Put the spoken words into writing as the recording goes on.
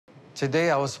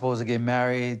Today, I was supposed to get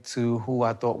married to who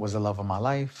I thought was the love of my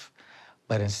life,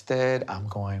 but instead, I'm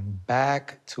going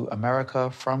back to America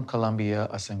from Colombia,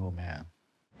 a single man.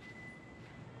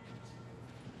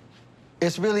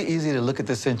 It's really easy to look at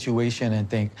the situation and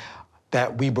think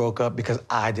that we broke up because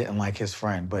I didn't like his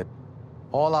friend, but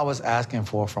all I was asking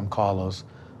for from Carlos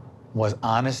was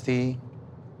honesty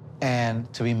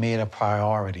and to be made a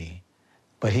priority,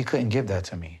 but he couldn't give that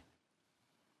to me.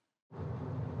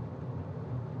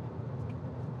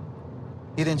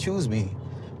 He didn't choose me,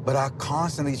 but I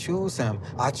constantly choose him.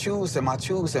 I choose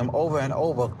him over and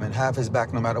over and have his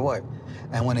back no matter what.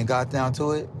 And when it got down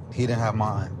to it, he didn't have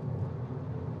mine.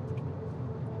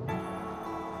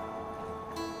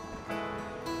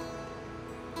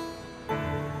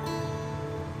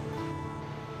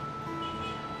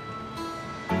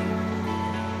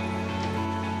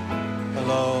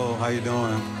 Hello, how you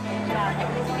doing?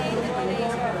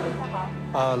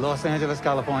 Los Angeles,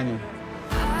 California.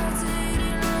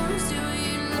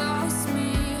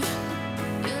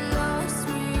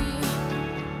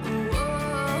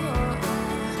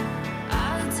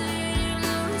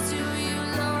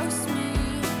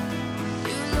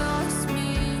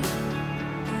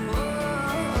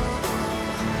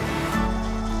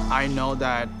 I know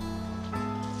that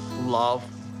love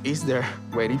is there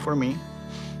waiting for me.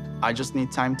 I just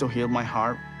need time to heal my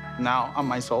heart now and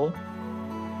my soul.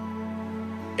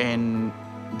 And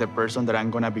the person that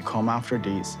I'm gonna become after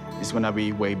this is gonna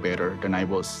be way better than I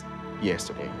was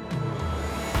yesterday.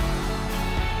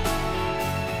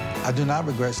 I do not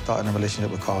regret starting a relationship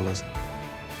with Carlos.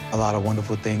 A lot of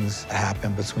wonderful things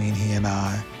happened between he and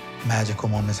I, magical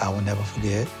moments I will never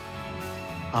forget.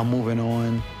 I'm moving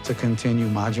on to continue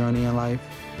my journey in life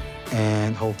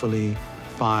and hopefully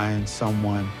find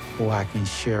someone who I can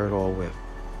share it all with.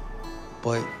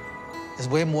 But there's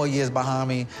way more years behind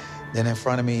me than in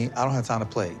front of me. I don't have time to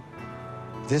play.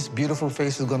 This beautiful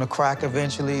face is gonna crack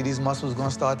eventually. These muscles are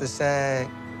gonna start to sag.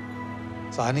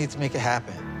 So I need to make it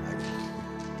happen.